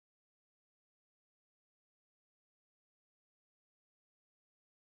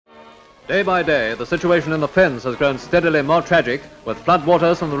Day by day, the situation in the Fens has grown steadily more tragic, with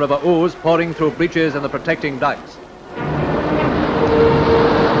floodwaters from the River Ouse pouring through breaches in the protecting dikes.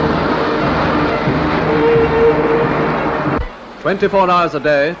 "24 hours a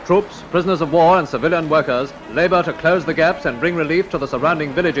day, troops, prisoners of war and civilian workers labour to close the gaps and bring relief to the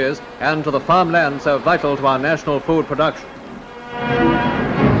surrounding villages and to the farmland so vital to our national food production.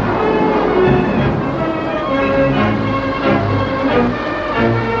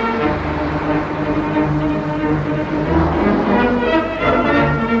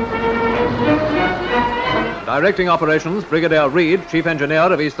 Directing operations, Brigadier Reid, Chief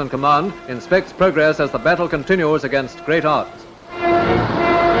Engineer of Eastern Command, inspects progress as the battle continues against great odds.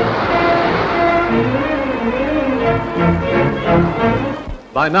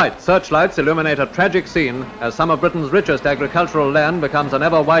 By night, searchlights illuminate a tragic scene as some of Britain's richest agricultural land becomes an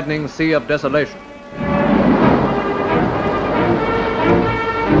ever-widening sea of desolation.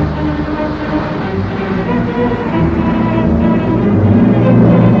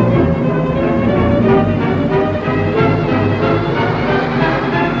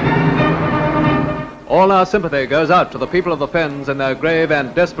 All our sympathy goes out to the people of the Fens in their grave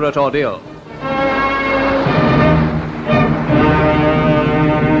and desperate ordeal.